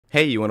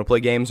Hey, you want to play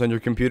games on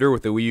your computer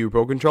with the Wii U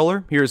Pro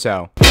Controller? Here's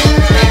how.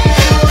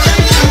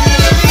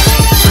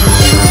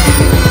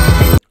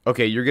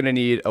 Okay, you're going to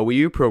need a Wii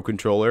U Pro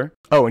Controller.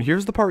 Oh, and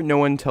here's the part no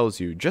one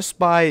tells you. Just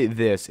buy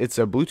this. It's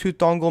a Bluetooth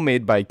dongle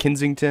made by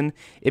Kensington.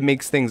 It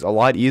makes things a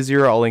lot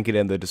easier. I'll link it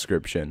in the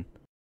description.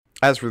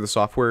 As for the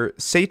software,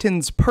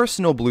 Satan's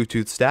personal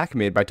Bluetooth stack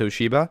made by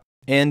Toshiba,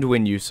 and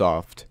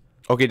WiinUSoft.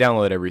 Okay,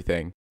 download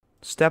everything.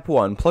 Step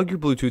 1, plug your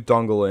Bluetooth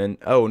dongle in.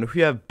 Oh, and if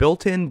you have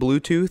built-in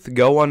Bluetooth,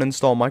 go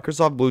uninstall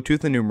Microsoft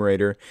Bluetooth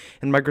Enumerator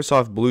and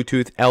Microsoft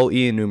Bluetooth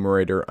LE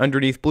Enumerator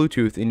underneath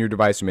Bluetooth in your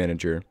device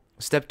manager.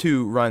 Step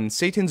 2, run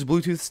Satan's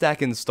Bluetooth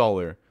Stack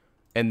installer.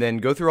 And then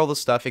go through all the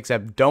stuff,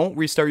 except don't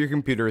restart your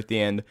computer at the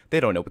end.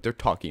 They don't know what they're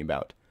talking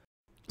about.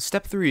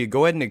 Step 3,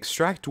 go ahead and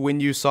extract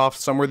WiinUSoft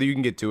somewhere that you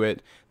can get to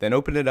it. Then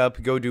open it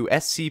up, go to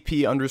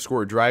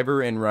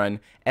scp_driver and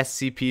run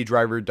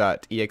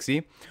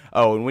scpdriver.exe.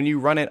 Oh, and when you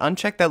run it,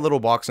 uncheck that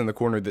little box in the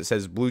corner that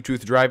says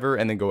Bluetooth driver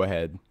and then go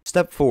ahead.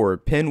 Step 4,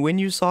 pin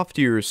WiinUSoft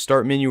to your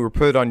start menu or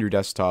put it on your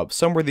desktop,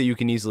 somewhere that you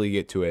can easily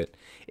get to it.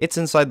 It's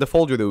inside the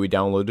folder that we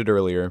downloaded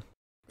earlier.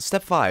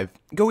 Step 5,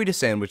 go eat a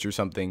sandwich or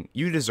something.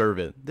 You deserve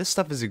it. This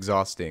stuff is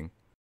exhausting.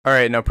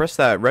 Alright, now press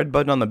that red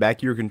button on the back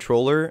of your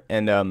controller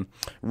and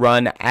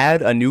run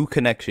add a new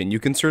connection. You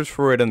can search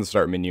for it in the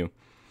start menu.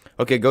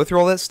 Okay, go through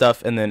all that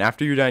stuff, and then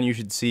after you're done, you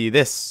should see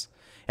this.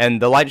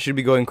 And the light should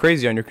be going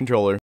crazy on your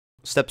controller.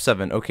 Step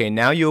 7, okay,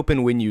 now you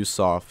open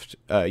WiinUSoft.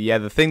 Yeah,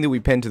 the thing that we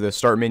pinned to the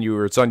start menu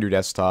or it's on your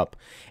desktop.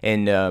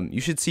 And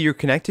you should see your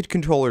connected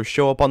controller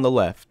show up on the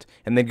left.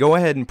 And then go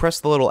ahead and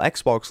press the little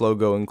Xbox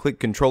logo and click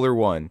Controller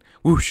 1.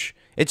 Whoosh!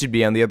 It should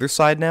be on the other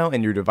side now,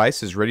 and your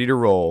device is ready to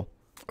roll.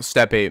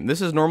 Step 8.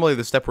 This is normally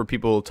the step where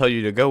people tell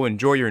you to go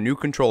enjoy your new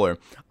controller.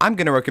 I'm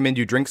going to recommend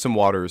you drink some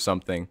water or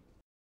something.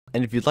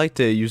 And if you'd like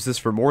to use this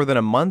for more than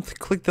a month,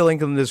 click the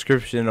link in the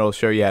description and it'll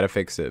show you how to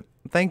fix it.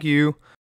 Thank you.